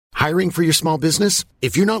Hiring for your small business?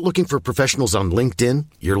 If you're not looking for professionals on LinkedIn,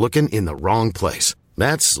 you're looking in the wrong place.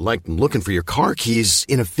 That's like looking for your car keys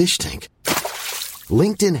in a fish tank.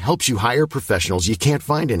 LinkedIn helps you hire professionals you can't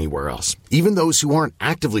find anywhere else, even those who aren't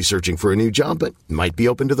actively searching for a new job but might be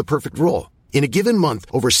open to the perfect role. In a given month,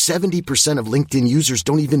 over 70% of LinkedIn users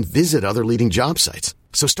don't even visit other leading job sites.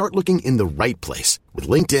 So start looking in the right place. With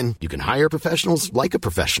LinkedIn, you can hire professionals like a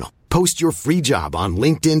professional. Post your free job on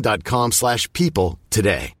linkedin.com/people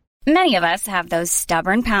today. Many of us have those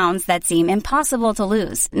stubborn pounds that seem impossible to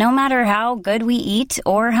lose, no matter how good we eat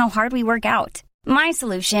or how hard we work out. My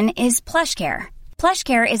solution is PlushCare.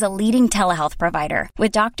 PlushCare is a leading telehealth provider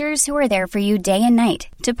with doctors who are there for you day and night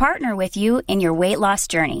to partner with you in your weight loss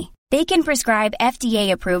journey. They can prescribe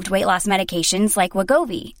FDA-approved weight loss medications like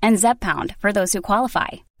Wegovy and Zepbound for those who qualify.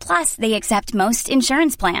 Plus, they accept most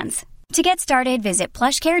insurance plans. To get started, visit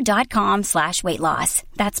plushcare.com/weightloss.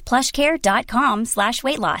 That's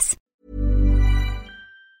plushcare.com/weightloss.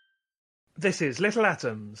 This is Little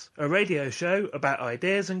Atoms, a radio show about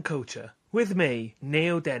ideas and culture, with me,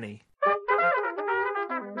 Neil Denny.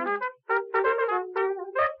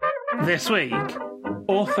 This week,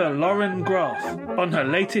 author Lauren Groff on her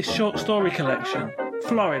latest short story collection,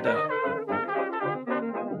 Florida.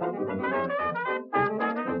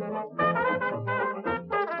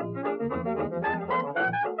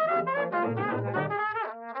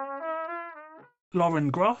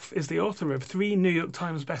 Lauren Groff is the author of 3 New York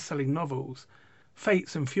Times best-selling novels,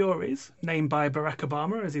 Fates and Furies, named by Barack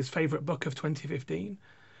Obama as his favourite book of 2015,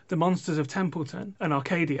 The Monsters of Templeton and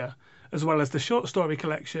Arcadia, as well as the short story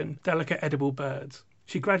collection Delicate Edible Birds.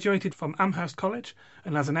 She graduated from Amherst College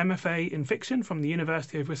and has an MFA in fiction from the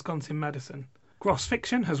University of Wisconsin-Madison. Groff's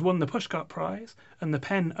fiction has won the Pushcart Prize and the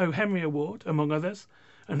Penn O. Henry Award, among others,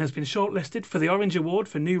 and has been shortlisted for the Orange Award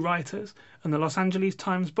for New Writers and the Los Angeles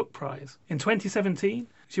Times Book Prize. In 2017,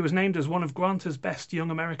 she was named as one of Granta's best young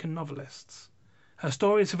American novelists. Her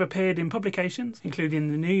stories have appeared in publications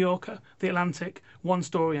including The New Yorker, The Atlantic, One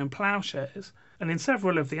Story and Plowshares, and in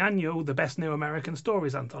several of the annual The Best New American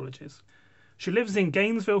Stories anthologies. She lives in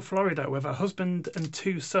Gainesville, Florida with her husband and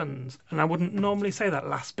 2 sons. And I wouldn't normally say that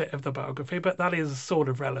last bit of the biography, but that is sort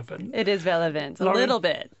of relevant. It is relevant, a little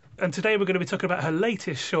bit. And today we're going to be talking about her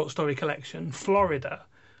latest short story collection, Florida.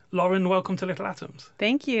 Lauren, welcome to Little Atoms.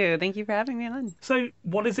 Thank you. Thank you for having me on. So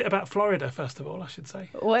what is it about Florida, first of all, I should say?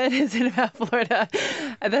 What is it about Florida?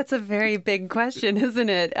 That's a very big question, isn't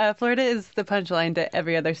it? Florida is the punchline to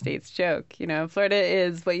every other state's joke. You know, Florida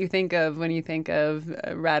is what you think of when you think of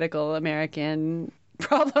radical American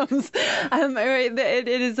problems. It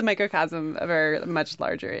is a microcosm of our much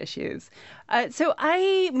larger issues. So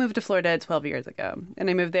I moved to Florida 12 years ago, and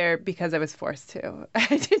I moved there because I was forced to.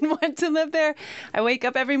 I didn't want to live there. I wake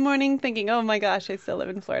up every morning thinking, oh my gosh, I still live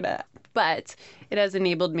in Florida. But it has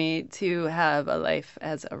enabled me to have a life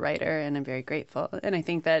as a writer, and I'm very grateful. And I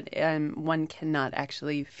think that one cannot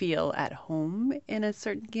actually feel at home in a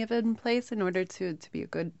certain given place in order to be a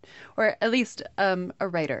good, or at least a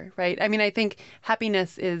writer, right? I mean, I think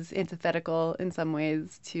happiness is antithetical in some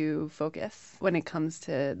ways to focus when it comes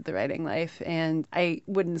to the writing life. And I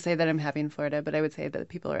wouldn't say that I'm happy in Florida, but I would say that the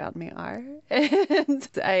people around me are. And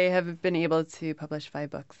I have been able to publish 5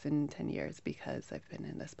 books in 10 years because I've been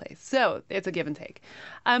in this place. So it's a give and take.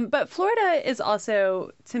 But Florida is also,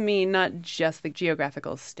 to me, not just the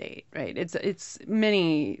geographical state, right? It's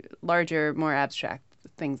many larger, more abstract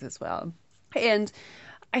things as well. And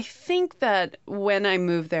I think that when I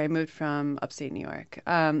moved there, I moved from upstate New York.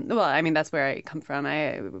 Well, I mean, that's where I come from.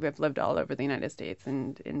 I've lived all over the United States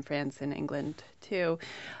and in France and England, too.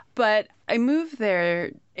 But I moved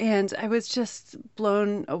there and I was just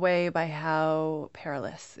blown away by how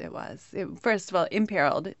perilous it was. First of all,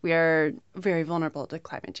 imperiled. We are very vulnerable to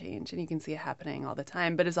climate change, and you can see it happening all the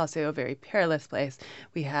time. But it's also a very perilous place.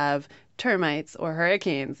 We have termites or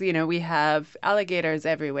hurricanes. You know, we have alligators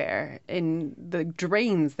everywhere. In the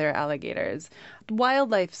drains, there are alligators.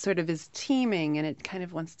 Wildlife sort of is teeming, and it kind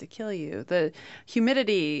of wants to kill you. The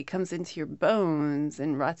humidity comes into your bones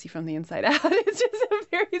and rots you from the inside out. It's just a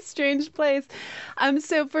very strange place.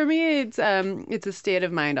 So for me, it's a state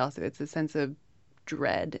of mind also. It's a sense of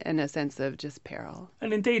dread and a sense of just peril.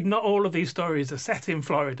 And indeed, not all of these stories are set in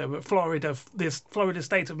Florida, but this Florida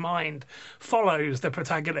state of mind follows the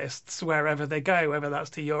protagonists wherever they go, whether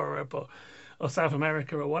that's to Europe or South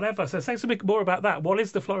America or whatever. So say something more about that. What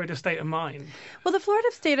is the Florida state of mind? Well, the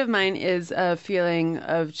Florida state of mind is a feeling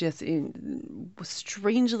of just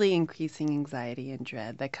strangely increasing anxiety and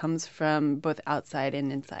dread that comes from both outside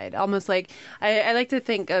and inside. Almost like I like to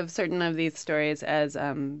think of certain of these stories as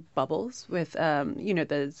bubbles with,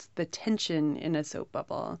 the tension in a soap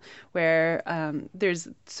bubble where there's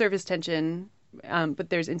surface tension. But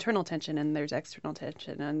there's internal tension and there's external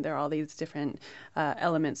tension, and there are all these different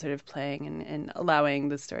elements sort of playing and allowing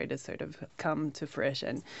the story to sort of come to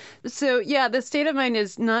fruition. So, yeah, the state of mind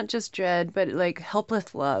is not just dread, but like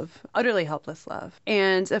helpless love, utterly helpless love,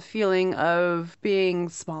 and a feeling of being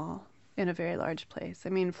small in a very large place. I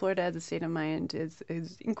mean, Florida as a state of mind is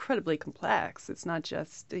incredibly complex. It's not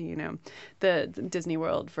just, the Disney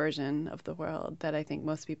World version of the world that I think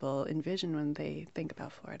most people envision when they think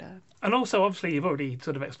about Florida. And also, obviously, you've already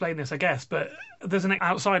sort of explained this, I guess, but there's an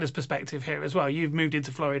outsider's perspective here as well. You've moved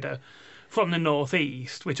into Florida from the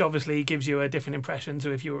Northeast, which obviously gives you a different impression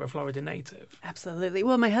to if you were a Florida native. Absolutely.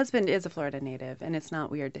 Well, my husband is a Florida native, and it's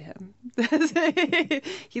not weird to him.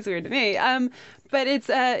 He's weird to me. But it's,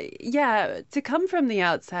 to come from the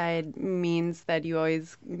outside means that you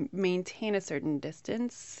always maintain a certain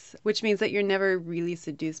distance, which means that you're never really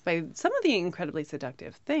seduced by some of the incredibly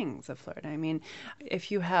seductive things of Florida. I mean,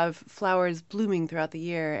 if you have flowers blooming throughout the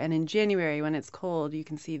year, and in January when it's cold, you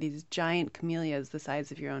can see these giant camellias the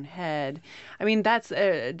size of your own head. I mean, that's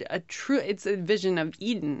it's a vision of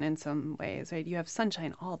Eden in some ways, right? You have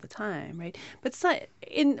sunshine all the time, right? But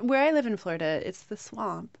where I live in Florida, it's the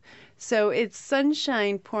swamp. So it's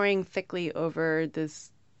sunshine pouring thickly over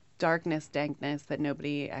this darkness, dankness that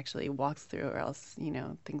nobody actually walks through, or else,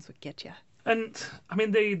 things would get you. And, I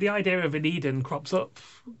mean, the idea of an Eden crops up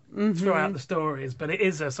throughout the stories, but it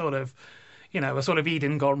is a sort of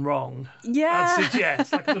Eden gone wrong. Yeah. I'd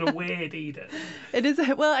suggest, like a sort of weird Eden. It is,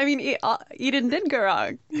 Eden did go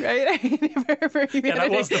wrong, right? For humanity. Yeah,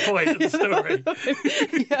 that was the point of the story.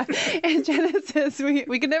 Yeah. In Genesis,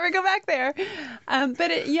 we could never go back there.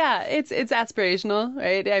 But it's aspirational,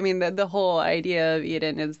 right? I mean, the whole idea of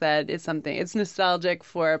Eden is that it's nostalgic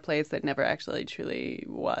for a place that never actually truly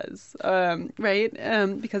was, right?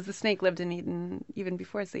 Because the snake lived in Eden even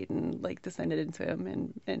before Satan, descended into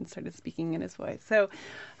him and started speaking in his voice. So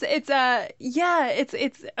it's a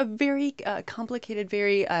very complicated,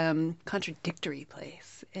 very contradictory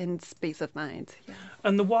place and space of mind. Yeah.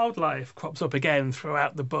 And the wildlife crops up again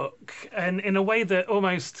throughout the book, and in a way that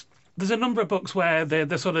almost there's a number of books where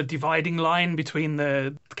the sort of dividing line between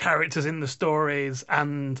the characters in the stories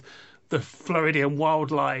and the Floridian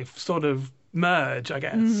wildlife sort of merge, I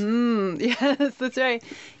guess. Mm-hmm. Yes, that's right.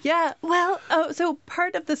 Yeah. Well, so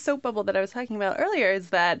part of the soap bubble that I was talking about earlier is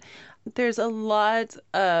that there's a lot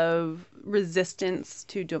of resistance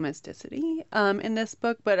to domesticity in this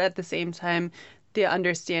book, but at the same time, the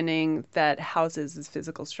understanding that houses as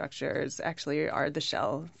physical structures actually are the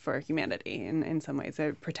shell for humanity in some ways.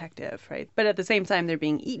 They're protective, right? But at the same time, they're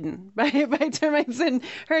being eaten by termites and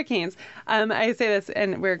hurricanes. I say this,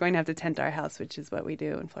 and we're going to have to tent our house, which is what we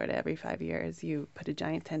do in Florida every 5 years. You put a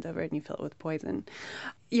giant tent over it and you fill it with poison.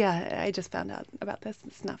 Yeah, I just found out about this.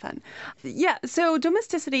 It's not fun. Yeah, so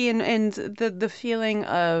domesticity and the feeling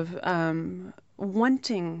of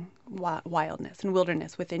wanting wildness and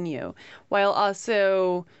wilderness within you, while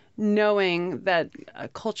also knowing that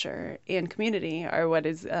culture and community are what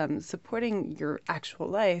is supporting your actual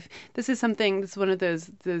life. This is one of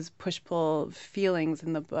those push-pull feelings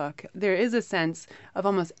in the book. There is a sense of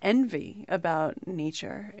almost envy about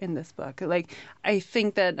nature in this book. I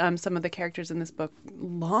think that some of the characters in this book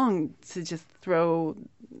long to just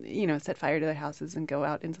set fire to their houses and go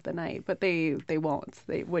out into the night, but they won't.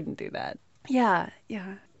 They wouldn't do that. Yeah.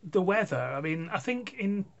 The weather, I mean, I think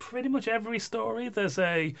in pretty much every story there's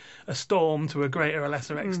a storm to a greater or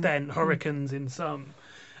lesser extent, hurricanes in some.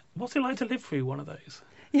 What's it like to live through one of those?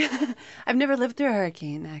 Yeah, I've never lived through a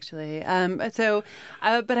hurricane, actually. But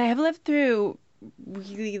I have lived through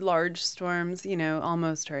really large storms,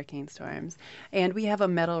 almost hurricane storms. And we have a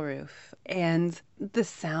metal roof. And the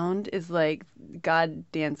sound is like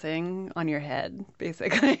God dancing on your head,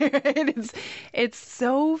 basically. Right? It's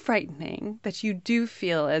so frightening that you do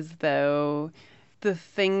feel as though the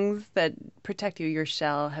things that protect you, your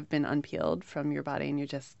shell, have been unpeeled from your body, and you're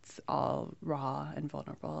just all raw and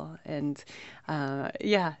vulnerable. And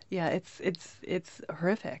it's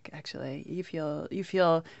horrific. Actually, you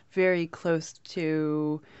feel very close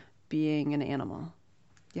to being an animal.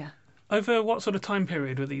 Yeah. Over what sort of time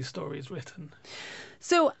period were these stories written?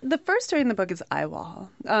 So the first story in the book is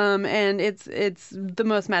Eyewall, and it's the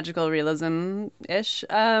most magical realism-ish,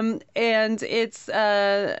 and it's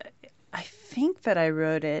I think that I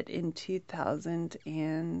wrote it in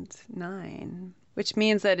 2009, which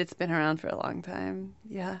means that it's been around for a long time.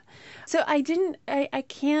 Yeah. So I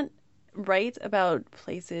can't write about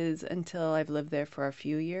places until I've lived there for a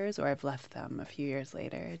few years or I've left them a few years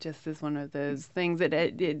later. It just is one of those things that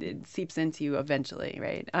it seeps into you eventually,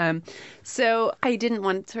 right? So I didn't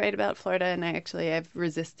want to write about Florida, and I've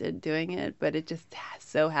resisted doing it, but it just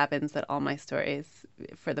so happens that all my stories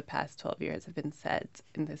for the past 12 years have been set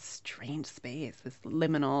in this strange space, this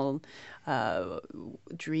liminal,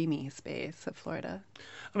 dreamy space of Florida.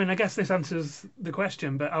 I mean, I guess this answers the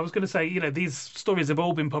question, but I was going to say, these stories have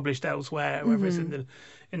all been published elsewhere, whether it's in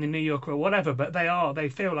the New Yorker or whatever, but they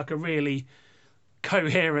feel like a really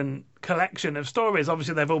coherent collection of stories.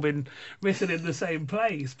 Obviously, they've all been written in the same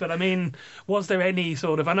place, but I mean, was there any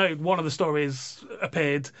sort of, I know one of the stories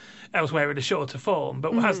appeared elsewhere in a shorter form,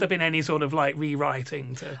 but has there been any sort of like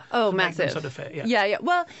rewriting to massive. make them sort of fit? Yeah.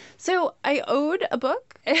 Well, so I owed a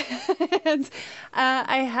book, and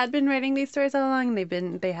I had been writing these stories all along.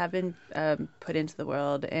 They have been put into the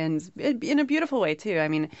world, and in a beautiful way too. I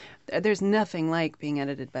mean, there's nothing like being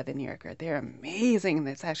edited by the New Yorker. They're amazing.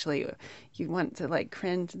 It's actually, you want to like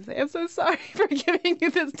cringe and say, I'm so sorry for giving you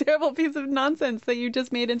this terrible piece of nonsense that you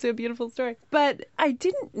just made into a beautiful story. But I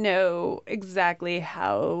didn't know exactly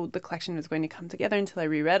how the collection was going to come together until I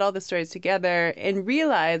reread all the stories together and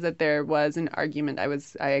realized that there was an argument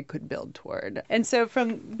I could build toward. And so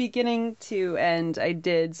from beginning to end, I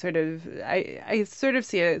sort of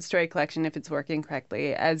see a story collection, if it's working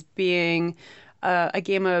correctly, as being a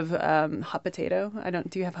game of hot potato.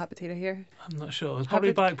 Do you have hot potato here? I'm not sure. It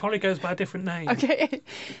probably goes by a different name. Okay.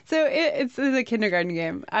 So it's a kindergarten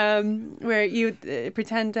game where you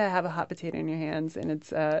pretend to have a hot potato in your hands, and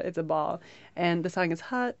it's a ball. And the song is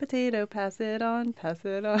hot potato, pass it on, pass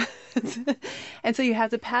it on. And so you have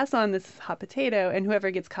to pass on this hot potato, and whoever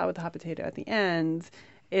gets caught with the hot potato at the end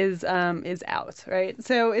is out, right?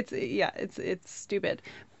 So it's stupid.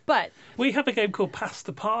 But we have a game called Pass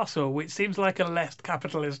the Parcel, which seems like a less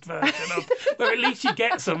capitalist version of where at least you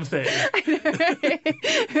get something. I know, right?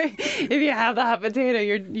 If you have the hot potato,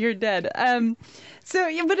 you're dead. But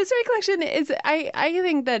a story collection is, I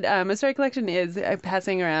think that a story collection is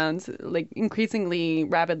passing around, like, increasingly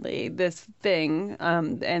rapidly this thing,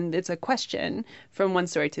 and it's a question from one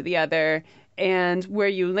story to the other. And where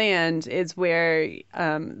you land is where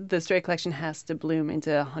the story collection has to bloom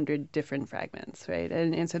into 100 different fragments, right?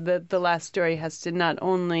 And so the last story has to not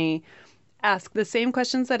only ask the same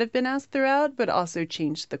questions that have been asked throughout, but also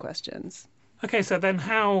change the questions. Okay, so then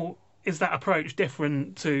how is that approach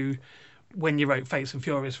different to when you wrote Fates and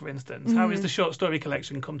Furies, for instance? How is the short story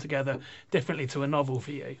collection come together differently to a novel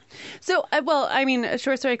for you? So, a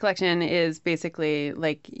short story collection is basically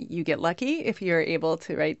like you get lucky if you're able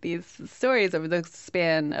to write these stories over the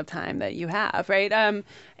span of time that you have, right?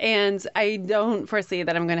 And I don't foresee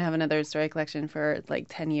that I'm going to have another story collection for like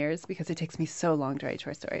 10 years because it takes me so long to write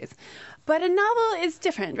short stories. But a novel is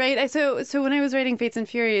different, right? So when I was writing Fates and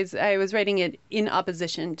Furies, I was writing it in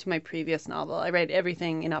opposition to my previous novel. I write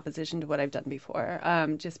everything in opposition to what I've done before,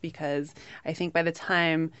 just because I think by the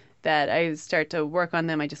time that I start to work on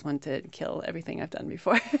them, I just want to kill everything I've done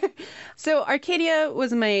before. So Arcadia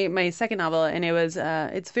was my second novel, and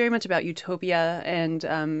it's very much about utopia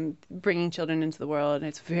and bringing children into the world, and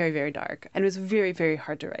it's very, very dark. And it was very, very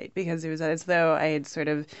hard to write because it was as though I had sort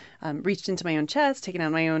of reached into my own chest, taken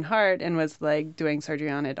out my own heart, and was like doing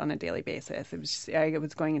surgery on it on a daily basis. I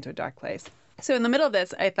was going into a dark place. So in the middle of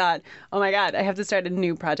this, I thought, oh my God, I have to start a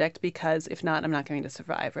new project because if not, I'm not going to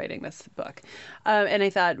survive writing this book. And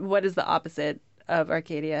I thought, what is the opposite of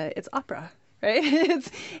Arcadia? It's opera, right?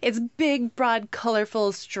 It's big, broad,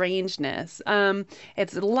 colorful strangeness.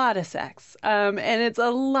 It's a lot of sex. And it's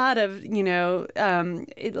a lot of,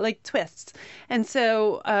 like twists. And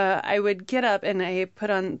so I would get up and I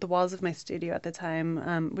put on the walls of my studio at the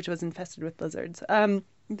time, which was infested with lizards,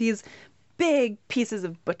 these big pieces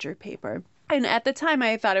of butcher paper. And at the time,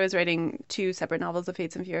 I thought I was writing two separate novels of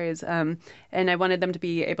Fates and Furies, and I wanted them to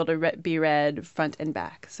be able to be read front and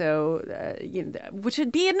back, so which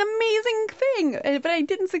would be an amazing thing. But I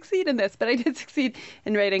didn't succeed in this, but I did succeed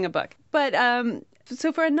in writing a book. But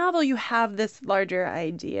so for a novel, you have this larger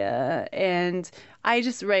idea, and I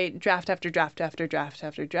just write draft after draft after draft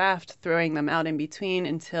after draft, throwing them out in between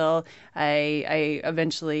until I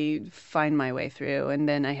eventually find my way through, and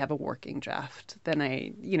then I have a working draft. Then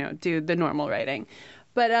I, do the normal writing.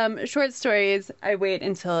 But short stories, I wait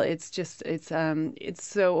until it's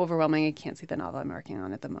so overwhelming I can't see the novel I'm working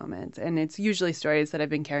on at the moment. And it's usually stories that I've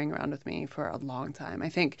been carrying around with me for a long time. I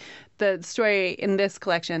think the story in this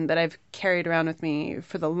collection that I've carried around with me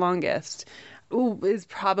for the longest is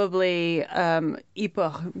probably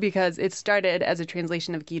Ypres, because it started as a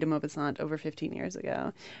translation of Guy de Maupassant over 15 years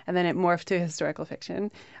ago. And then it morphed to historical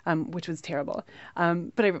fiction, which was terrible.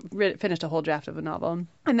 But I finished a whole draft of a novel.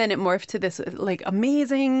 And then it morphed to this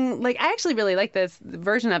amazing, I actually really like this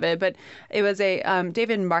version of it, but it was a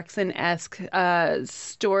David Markson-esque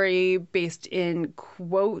story based in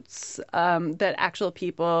quotes that actual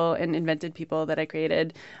people and invented people that I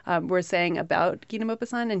created were saying about Guy de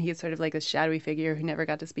Maupassant. And he's sort of like a shadowy figure who never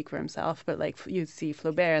got to speak for himself. But you see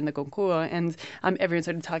Flaubert and the Goncourt, and everyone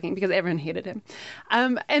started talking because everyone hated him.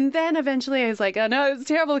 And then eventually I was like, oh no, it's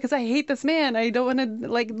terrible because I hate this man. I don't want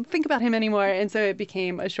to think about him anymore. And so it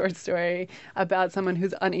became a short story about someone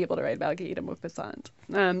who's unable to write about Guy de Maupassant.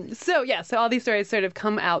 So all these stories sort of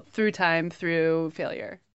come out through time, through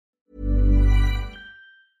failure.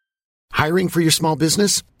 Hiring for your small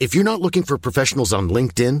business? If you're not looking for professionals on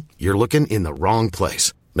LinkedIn, you're looking in the wrong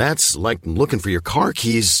place. That's like looking for your car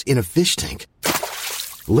keys in a fish tank.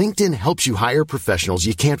 LinkedIn helps you hire professionals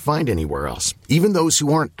you can't find anywhere else, even those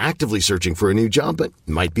who aren't actively searching for a new job but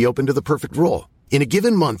might be open to the perfect role. In a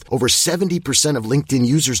given month, over 70% of LinkedIn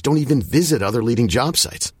users don't even visit other leading job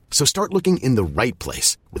sites. So start looking in the right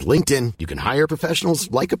place. With LinkedIn, you can hire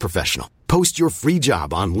professionals like a professional. Post your free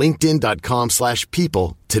job on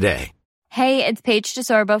linkedin.com/people today. Hey, it's Paige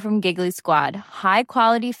DeSorbo from Giggly Squad. High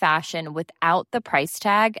quality fashion without the price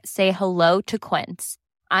tag. Say hello to Quince.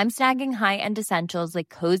 I'm snagging high-end essentials like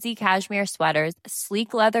cozy cashmere sweaters,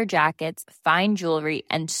 sleek leather jackets, fine jewelry,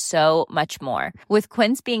 and so much more. With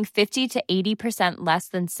Quince being 50 to 80% less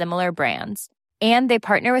than similar brands. And they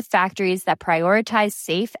partner with factories that prioritize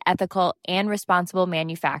safe, ethical, and responsible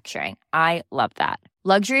manufacturing. I love that.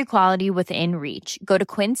 Luxury quality within reach. Go to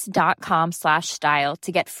quince.com/style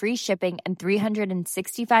to get free shipping and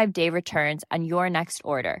 365-day returns on your next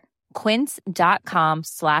order.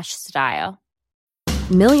 Quince.com/style.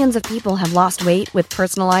 Millions of people have lost weight with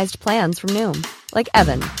personalized plans from Noom. Like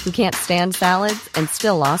Evan, who can't stand salads and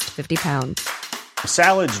still lost 50 pounds.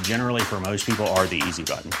 Salads generally for most people are the easy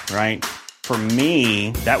button, right? For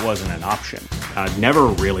me, that wasn't an option. I never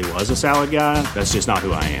really was a salad guy. That's just not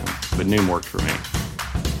who I am. But Noom worked for me.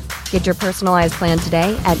 Get your personalized plan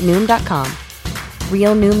today at Noom.com.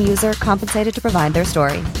 Real Noom user compensated to provide their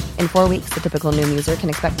story. In 4 weeks, the typical Noom user can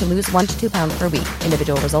expect to lose 1 to 2 pounds per week.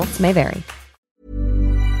 Individual results may vary.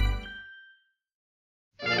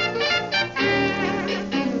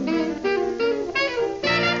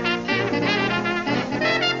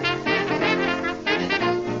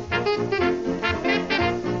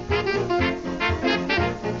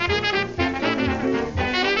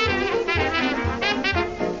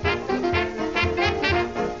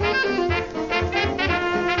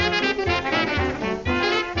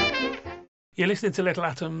 You're listening to Little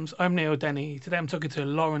Atoms. I'm Neil Denny. Today I'm talking to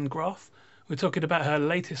Lauren Groff. We're talking about her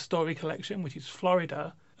latest story collection, which is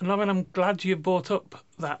Florida. And Lauren, I'm glad you brought up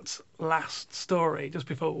that last story just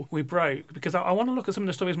before we broke, because I want to look at some of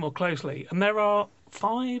the stories more closely. And there are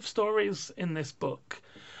 5 stories in this book,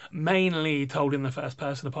 mainly told in the first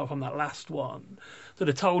person, apart from that last one, that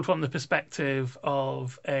are told from the perspective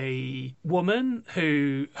of a woman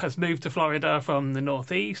who has moved to Florida from the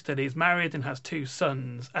Northeast and is married and has 2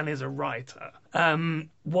 sons and is a writer.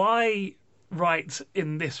 Why write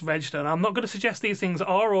in this register? And I'm not going to suggest these things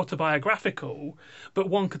are autobiographical, but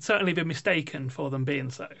one could certainly be mistaken for them being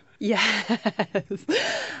so. Yes.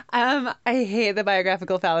 I hate the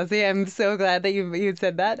biographical fallacy. I'm so glad that you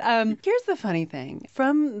said that. Here's the funny thing.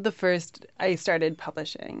 From the first I started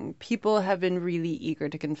publishing, people have been really eager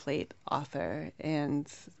to conflate author and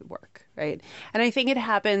work, right? And I think it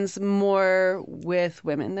happens more with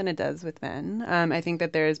women than it does with men. I think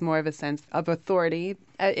that there is more of a sense of authority.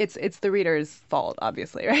 It's the reader's fault,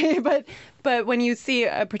 obviously, right? But when you see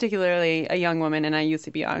particularly a young woman, and I used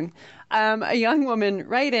to be young, a young woman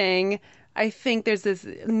writing, I think there's this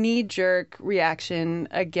knee-jerk reaction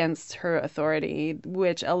against her authority,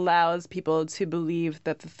 which allows people to believe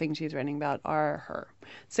that the things she's writing about are her.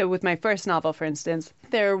 So with my first novel, for instance,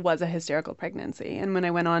 there was a hysterical pregnancy. And when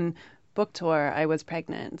I went on book tour, I was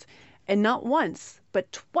pregnant. And not once,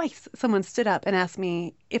 but twice, someone stood up and asked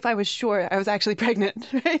me if I was sure I was actually pregnant.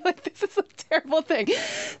 Right? This is a terrible thing.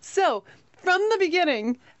 So from the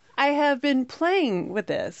beginning, I have been playing with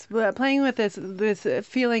this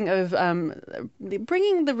feeling of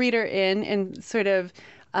bringing the reader in and sort of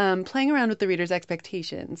playing around with the reader's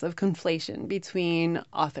expectations of conflation between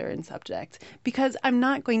author and subject, because I'm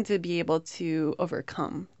not going to be able to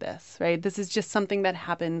overcome this, right? This is just something that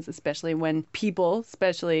happens, especially when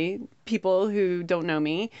especially people who don't know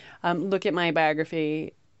me, look at my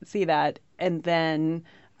biography, see that, and then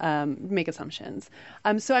make assumptions.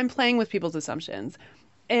 So I'm playing with people's assumptions.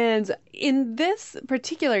 And in this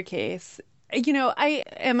particular case, I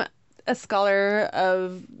am a scholar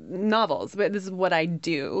of novels, but this is what I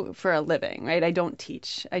do for a living, right? I don't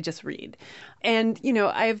teach, I just read. And,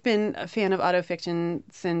 I've been a fan of autofiction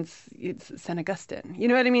since it's St. Augustine. You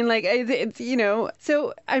know what I mean? Like,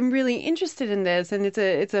 so I'm really interested in this, and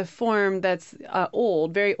it's a form that's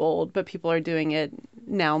old, very old, but people are doing it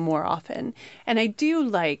now more often. And I do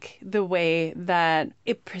like the way that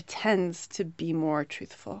it pretends to be more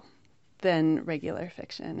truthful than regular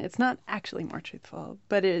fiction. It's not actually more truthful,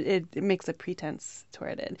 but it makes a pretense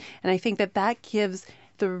toward it. And I think that gives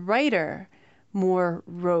the writer more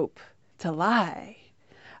rope to lie.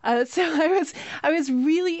 So I was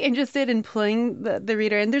really interested in pulling the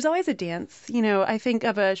reader, and there's always a dance. I think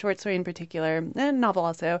of a short story in particular, and a novel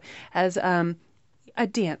also, as a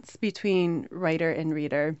dance between writer and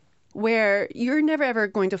reader, where you're never ever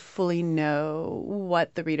going to fully know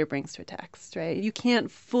what the reader brings to a text, right? You can't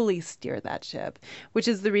fully steer that ship, which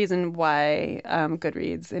is the reason why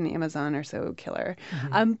Goodreads and Amazon are so killer.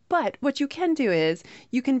 Mm-hmm. But what you can do is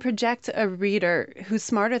you can project a reader who's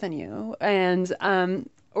smarter than you, and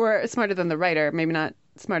or smarter than the writer, maybe not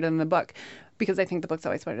smarter than the book, because I think the book's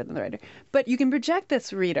always smarter than the writer. But you can project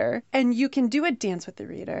this reader, and you can do a dance with the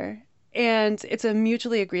reader. And it's a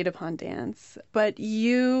mutually agreed upon dance, but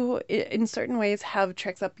you, in certain ways, have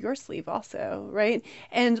tricks up your sleeve also, right?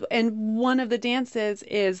 And one of the dances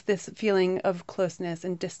is this feeling of closeness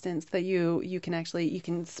and distance that you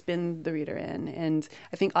can spin the reader in. And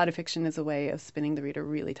I think autofiction is a way of spinning the reader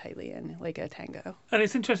really tightly in, like a tango. And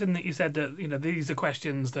it's interesting that you said that these are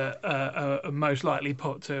questions that are most likely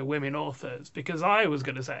put to women authors, because I was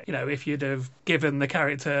going to say, if you'd have given the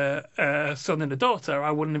character a son and a daughter,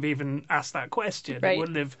 I wouldn't have even asked that question. Right.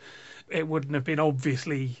 It wouldn't have been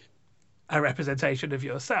obviously a representation of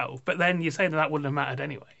yourself. But then you say that wouldn't have mattered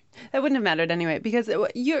anyway. That wouldn't have mattered anyway, because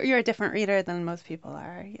you're a different reader than most people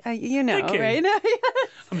are. Thank you. Right?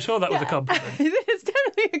 I'm sure that was a compliment. It's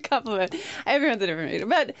definitely a compliment. Everyone's a different reader,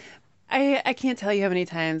 but I can't tell you how many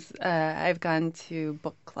times I've gone to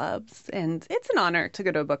book clubs, and it's an honor to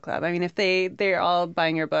go to a book club. I mean, if they're all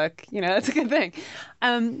buying your book, that's a good thing.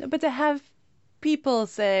 But to have people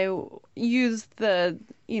use the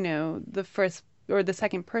first or the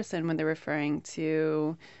second person when they're referring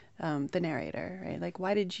to the narrator, right? Like,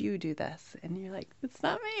 why did you do this? And you're like, it's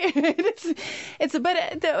not me.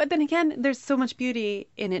 But then again, there's so much beauty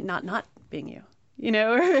in it not being you.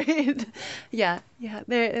 Yeah.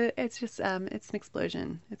 It's just it's an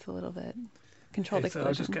explosion. It's a little bit controlled explosion. So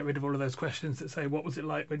I'll just get rid of all of those questions that say, what was it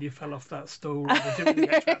like when you fell off that stool or didn't you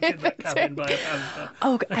get trapped in that cabin by a panther?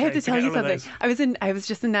 Oh, okay, I have to tell you something. I was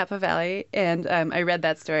just in Napa Valley, and I read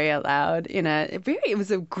that story out loud it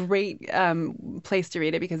was a great place to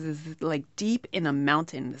read it, because it's like deep in a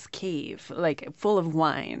mountain, this cave, like full of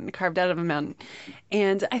wine carved out of a mountain.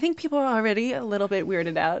 And I think people are already a little bit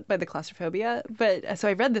weirded out by the claustrophobia. But so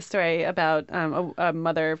I read this story about a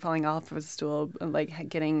mother falling off of a stool, like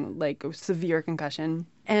getting like a severe concussion.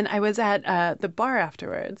 And I was at the bar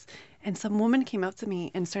afterwards, and some woman came up to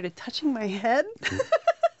me and started touching my head.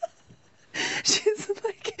 She's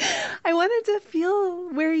like, I wanted to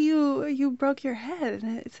feel where you broke your head.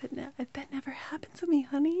 And I said, no, that never happened to me,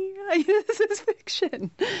 honey. This is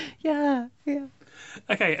fiction. Yeah.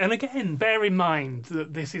 Okay, and again, bear in mind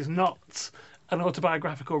that this is not an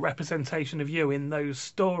autobiographical representation of you in those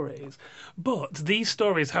stories, but these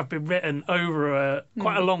stories have been written over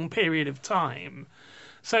quite a long period of time.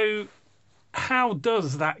 So how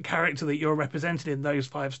does that character that you're represented in those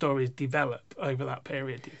 5 stories develop over that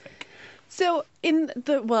period, do you think? So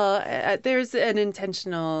there's an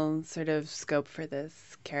intentional sort of scope for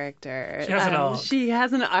this character. She has an arc. She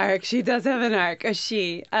has an arc. She does have an arc.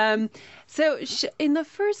 In the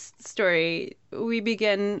first story, we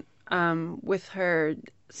begin with her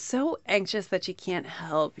so anxious that she can't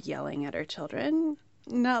help yelling at her children.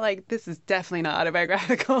 Not like, this is definitely not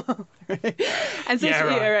autobiographical. Right? And so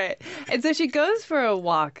And so she goes for a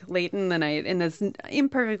walk late in the night in this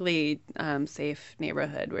imperfectly safe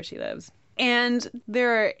neighborhood where she lives. And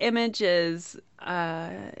there are images,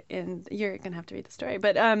 and you're going to have to read the story,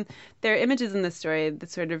 but there are images in the story that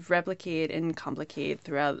sort of replicate and complicate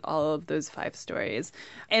throughout all of those 5 stories.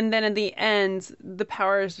 And then at the end, the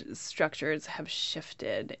power structures have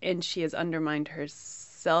shifted, and she has undermined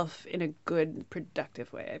herself in a good,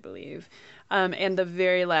 productive way, I believe. And the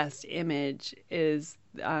very last image is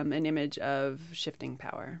an image of shifting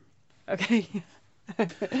power. Okay.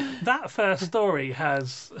 That first story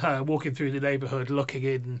has her walking through the neighbourhood, looking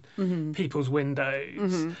in people's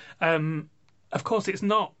windows. Of course, it's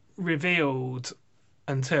not revealed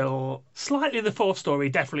until slightly the fourth story,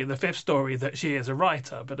 definitely the fifth story, that she is a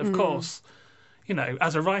writer. But of course, you know,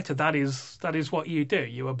 as a writer, that is what you do.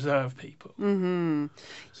 You observe people. Mm-hmm.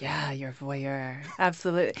 Yeah, you're a voyeur.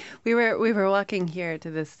 Absolutely. We were walking here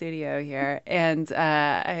to the studio here, and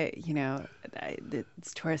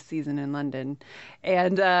it's tourist season in London,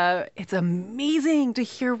 and it's amazing to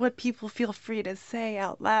hear what people feel free to say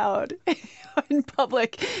out loud in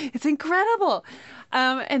public. It's incredible.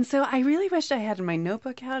 And so I really wished I had my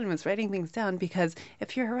notebook out and was writing things down, because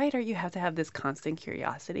if you're a writer, you have to have this constant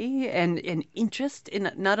curiosity and an interest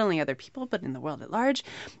in not only other people, but in the world at large.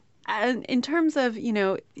 And in terms of, you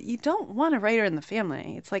know, you don't want a writer in the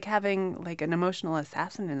family. It's like having like an emotional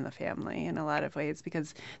assassin in the family in a lot of ways,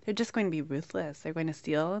 because they're just going to be ruthless. They're going to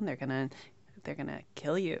steal, and they're going to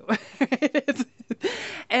kill you.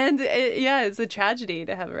 It's a tragedy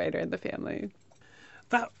to have a writer in the family.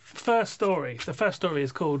 The first story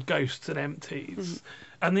is called Ghosts and Empties.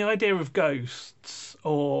 And the idea of ghosts,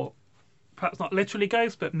 or perhaps not literally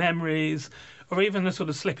ghosts, but memories, or even the sort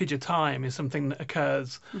of slippage of time, is something that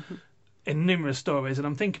occurs in numerous stories. And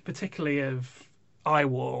I'm thinking particularly of Eye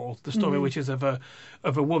Wall, the story which is of a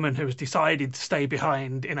woman who has decided to stay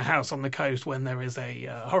behind in a house on the coast when there is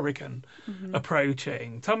a hurricane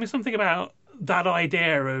approaching. Tell me something about that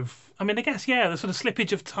idea of, I mean, I guess, the sort of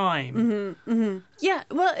slippage of time. Yeah,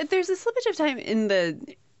 well, there's a slippage of time in the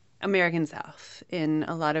American South in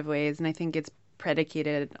a lot of ways, and I think it's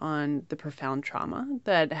predicated on the profound trauma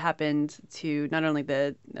that happened to not only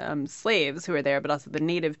the slaves who were there, but also the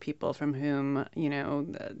native people from whom, you know,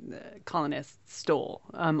 the colonists stole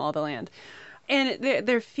all the land. And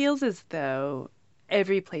there feels as though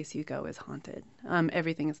every place you go is haunted.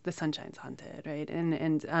 Everything is, the sunshine's haunted, right?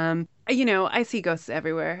 And you know, I see ghosts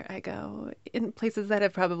everywhere I go. In places that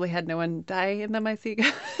have probably had no one die in them, I see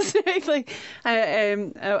ghosts. Right? Like I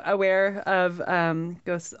am aware of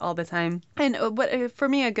ghosts all the time. And what for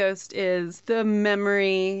me a ghost is the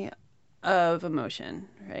memory of emotion,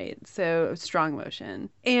 right? So strong emotion.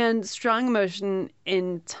 And strong emotion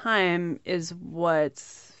in time is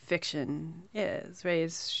what's fiction is, right?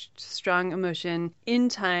 It's strong emotion in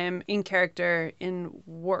time, in character, in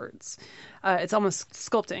words. It's almost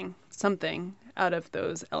sculpting something out of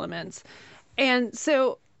those elements. And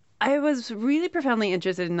so I was really profoundly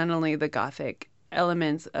interested in not only the Gothic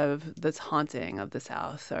elements of this haunting of the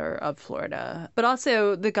South or of Florida, but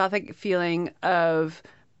also the Gothic feeling of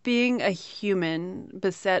being a human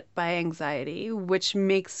beset by anxiety, which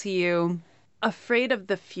makes you afraid of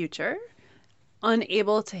the future,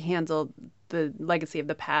 unable to handle the legacy of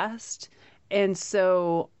the past, and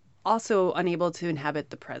so also unable to inhabit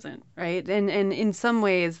the present, right? And in some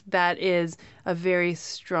ways, that is a very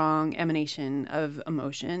strong emanation of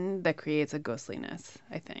emotion that creates a ghostliness,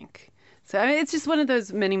 I think. So I mean, it's just one of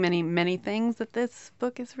those many, many, many things that this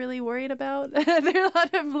book is really worried about. There are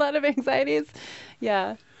a lot of anxieties.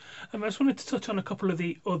 Yeah. I just wanted to touch on a couple of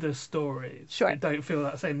the other stories. Sure. I don't feel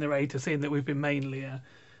that same narrator, seeing that we've been mainly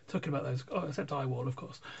talking about those, except Eye Wall, of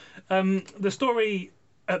course. The story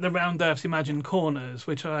at the Round Earth's Imagined Corners,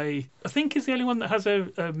 which I think is the only one that has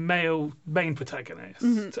a male main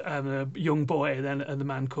protagonist, a young boy, and the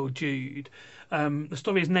man called Jude. The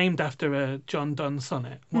story is named after a John Donne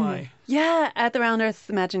sonnet. Why? Yeah, at the Round Earth's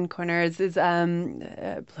Imagined Corners is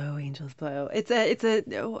Blow, Angels Blow.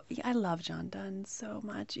 I love John Donne so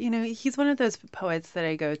much. You know, he's one of those poets that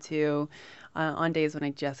I go to on days when I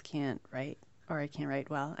just can't write. Or I can't write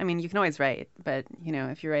well. I mean, you can always write, but, you know,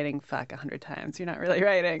 if you're writing 100 times, you're not really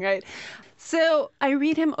writing, right? So I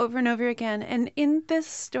read him over and over again. And in this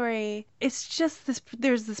story, it's just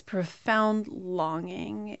there's this profound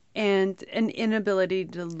longing and an inability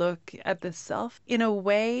to look at the self in a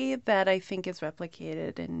way that I think is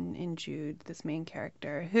replicated in Jude, this main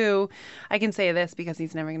character, who, I can say this because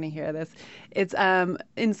he's never going to hear this. It's,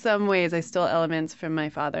 in some ways, I stole elements from my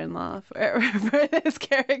father-in-law for this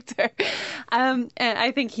character. And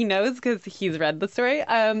I think he knows because he's read the story.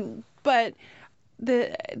 But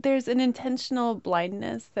there's an intentional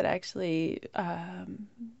blindness that actually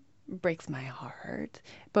breaks my heart,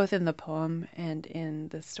 both in the poem and in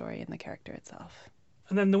the story and the character itself.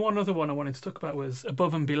 And then the one other one I wanted to talk about was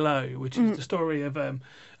Above and Below, which is the story of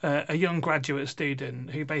a young graduate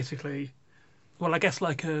student who basically, well, I guess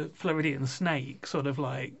like a Floridian snake, sort of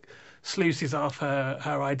like sluices off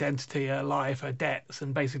her identity, her life, her debts,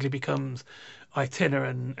 and basically becomes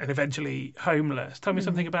itinerant and eventually homeless. Tell me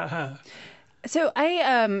something about her. So we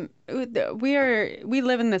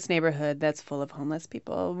live in this neighborhood that's full of homeless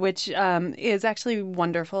people, which is actually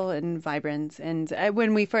wonderful and vibrant. And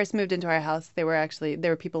when we first moved into our house, there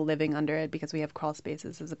were people living under it because we have crawl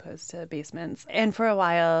spaces as opposed to basements. And for a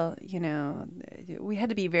while, we had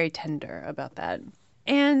to be very tender about that.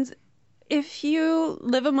 And if you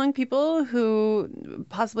live among people who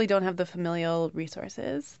possibly don't have the familial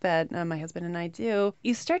resources that my husband and I do,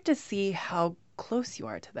 you start to see how close you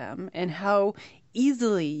are to them and how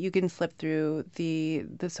easily you can slip through the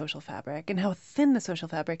social fabric and how thin the social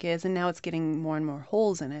fabric is, and now it's getting more and more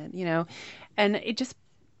holes in it, and it just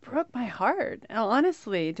broke my heart,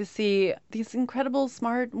 honestly, to see these incredible,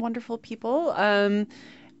 smart, wonderful people,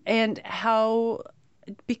 and how,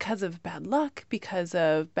 because of bad luck, because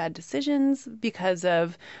of bad decisions, because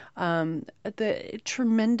of the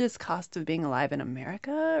tremendous cost of being alive in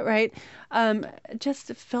America, right? Just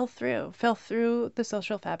fell through the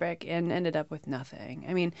social fabric and ended up with nothing.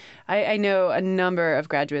 I mean, I know a number of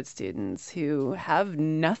graduate students who have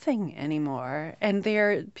nothing anymore, and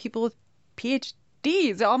they're people with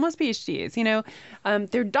PhDs, almost PhDs,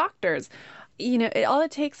 they're doctors. All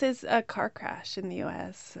it takes is a car crash in the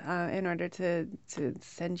U.S. In order to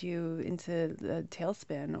send you into the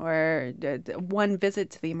tailspin, or one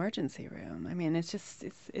visit to the emergency room. I mean, it's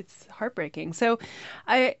heartbreaking. So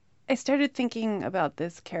I started thinking about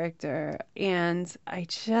this character, and I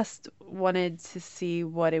just wanted to see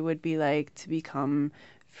what it would be like to become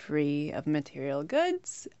free of material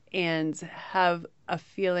goods and have a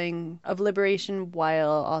feeling of liberation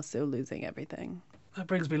while also losing everything. That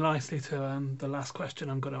brings me nicely to the last question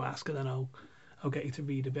I'm going to ask, and then I'll get you to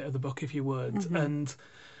read a bit of the book if you would. Mm-hmm. And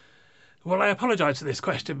well, I apologise for this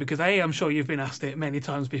question because I'm sure you've been asked it many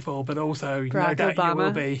times before, but also Barack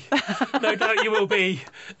Obama. No doubt you will be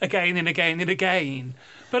again and again and again.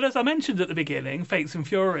 But as I mentioned at the beginning, Fates and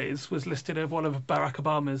Furies was listed as one of Barack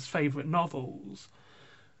Obama's favourite novels.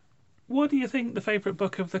 What do you think the favourite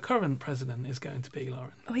book of the current president is going to be,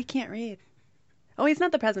 Lauren? Oh, he can't read. Oh, he's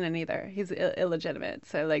not the president either. He's illegitimate.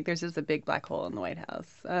 So, there's just a big black hole in the White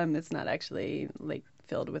House. It's not actually,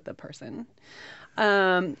 filled with a person.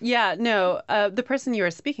 The person you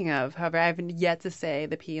were speaking of, however, I haven't yet to say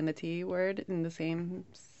the P and the T word in the same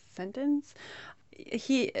sentence.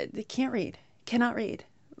 He can't read. Cannot read.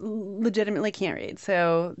 Legitimately can't read.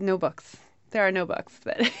 So, no books. There are no books.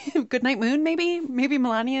 But Goodnight Moon, maybe? Maybe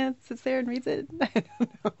Melania sits there and reads it? I don't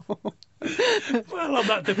know. Well, on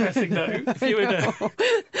that depressing note, if you would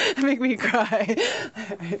make me cry.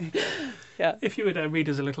 Yeah. If you would read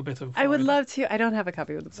us a little bit of. I would love to. I don't have a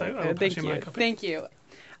copy of the book. So I'll Thank you. My copy. Thank you.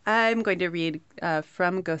 I'm going to read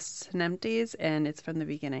From Ghosts and Empties, and it's from the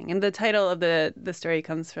beginning. And the title of the story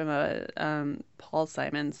comes from a Paul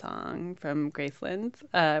Simon song from Graceland,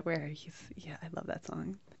 where I love that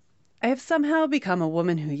song. I have somehow become a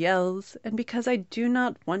woman who yells, and because I do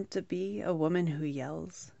not want to be a woman who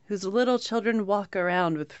yells, whose little children walk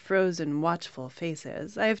around with frozen, watchful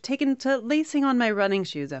faces, I have taken to lacing on my running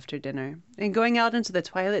shoes after dinner and going out into the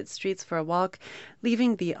twilit streets for a walk,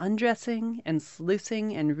 leaving the undressing and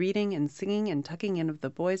sluicing and reading and singing and tucking in of the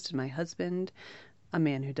boys to my husband, a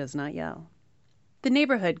man who does not yell. The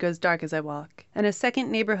neighborhood goes dark as I walk, and a second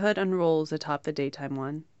neighborhood unrolls atop the daytime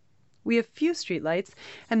one. We have few streetlights,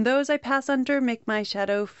 and those I pass under make my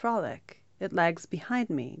shadow frolic. It lags behind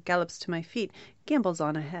me, gallops to my feet, gambols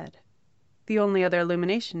on ahead. The only other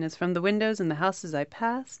illumination is from the windows in the houses I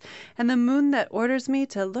pass, and the moon that orders me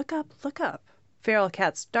to look up, look up. Feral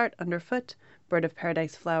cats dart underfoot, bird of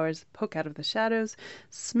paradise flowers poke out of the shadows,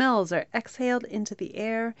 smells are exhaled into the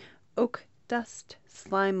air, oak dust,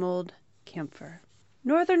 slime mold, camphor.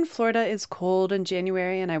 Northern Florida is cold in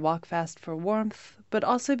January, and I walk fast for warmth, but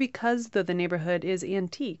also because, though the neighborhood is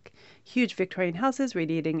antique, huge Victorian houses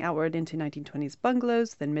radiating outward into 1920s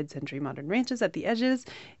bungalows, then mid-century modern ranches at the edges,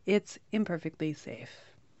 it's imperfectly safe.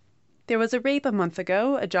 There was a rape a month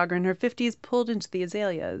ago, a jogger in her 50s pulled into the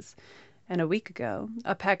azaleas. And a week ago,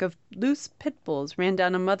 a pack of loose pit bulls ran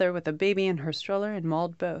down a mother with a baby in her stroller and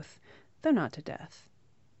mauled both, though not to death.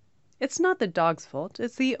 It's not the dog's fault,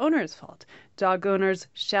 it's the owner's fault. Dog owners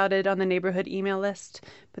shouted on the neighborhood email list,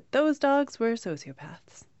 but those dogs were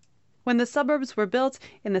sociopaths. When the suburbs were built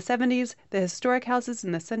in the 70s, the historic houses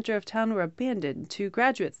in the center of town were abandoned to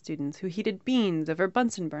graduate students who heated beans over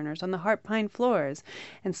Bunsen burners on the heart pine floors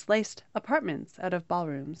and sliced apartments out of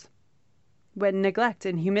ballrooms. When neglect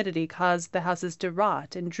and humidity caused the houses to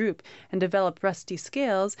rot and droop and develop rusty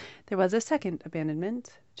scales, there was a second abandonment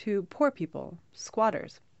to poor people,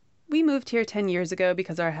 squatters. We moved here 10 years ago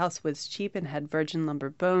because our house was cheap and had virgin lumber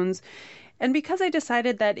bones, and because I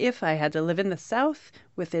decided that if I had to live in the South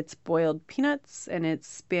with its boiled peanuts and its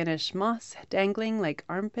Spanish moss dangling like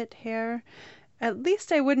armpit hair, at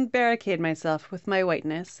least I wouldn't barricade myself with my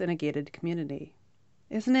whiteness in a gated community.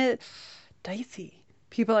 Isn't it dicey?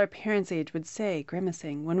 People our parents' age would say,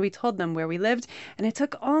 grimacing, when we told them where we lived, and it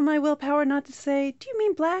took all my willpower not to say, "Do you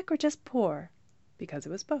mean black or just poor?" Because it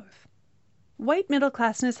was both. White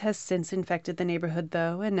middle-classness has since infected the neighborhood,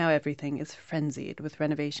 though, and now everything is frenzied with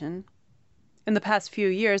renovation. In the past few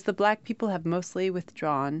years, the black people have mostly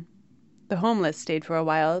withdrawn. The homeless stayed for a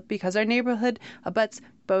while because our neighborhood abuts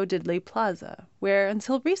Bo Diddley Plaza, where,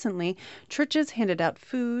 until recently, churches handed out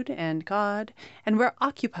food and God, and where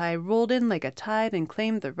Occupy rolled in like a tide and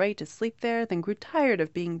claimed the right to sleep there, then grew tired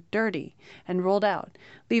of being dirty and rolled out,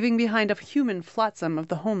 leaving behind a human flotsam of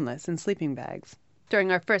the homeless in sleeping bags. During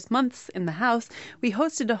our first months in the house, we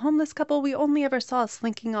hosted a homeless couple we only ever saw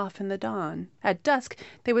slinking off in the dawn. At dusk,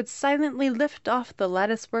 they would silently lift off the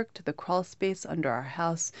latticework to the crawl space under our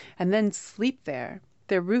house, and then sleep there,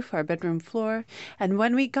 their roof our bedroom floor, and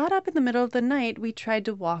when we got up in the middle of the night, we tried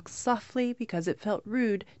to walk softly because it felt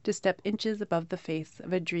rude to step inches above the face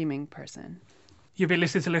of a dreaming person. You've been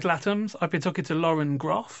listening to Little Atoms. I've been talking to Lauren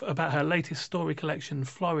Groff about her latest story collection,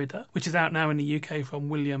 Florida, which is out now in the UK from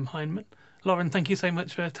William Heinemann. Lauren, thank you so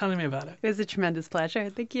much for telling me about it. It was a tremendous pleasure.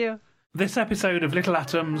 Thank you. This episode of Little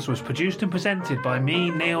Atoms was produced and presented by me,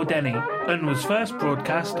 Neil Denny, and was first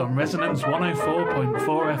broadcast on Resonance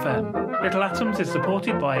 104.4 FM. Little Atoms is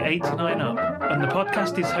supported by 89UP, and the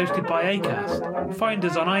podcast is hosted by Acast. Find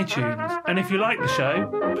us on iTunes, and if you like the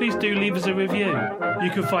show, please do leave us a review. You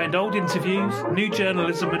can find old interviews, new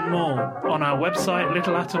journalism and more on our website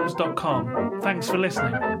littleatoms.com. Thanks for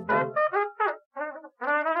listening.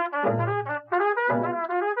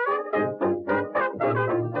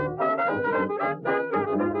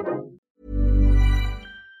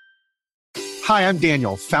 Hi, I'm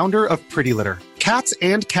Daniel, founder of Pretty Litter. Cats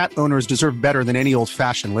and cat owners deserve better than any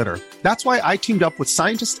old-fashioned litter. That's why I teamed up with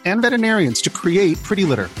scientists and veterinarians to create Pretty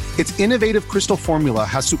Litter. Its innovative crystal formula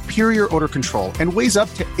has superior odor control and weighs up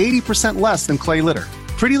to 80% less than clay litter.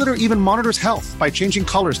 Pretty Litter even monitors health by changing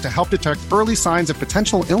colors to help detect early signs of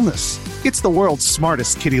potential illness. It's the world's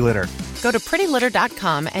smartest kitty litter. Go to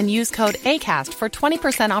prettylitter.com and use code ACAST for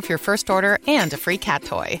 20% off your first order and a free cat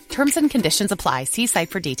toy. Terms and conditions apply. See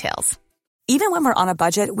site for details. Even when we're on a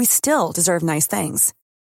budget, we still deserve nice things.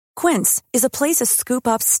 Quince is a place to scoop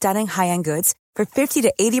up stunning high-end goods for 50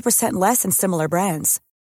 to 80% less than similar brands.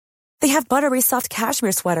 They have buttery soft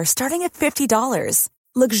cashmere sweaters starting at $50,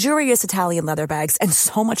 luxurious Italian leather bags, and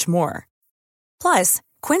so much more. Plus,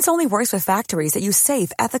 Quince only works with factories that use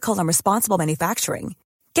safe, ethical, and responsible manufacturing.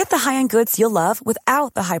 Get the high-end goods you'll love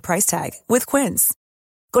without the high price tag with Quince.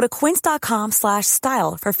 Go to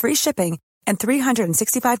quince.com/style for free shipping and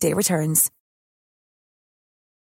 365-day returns.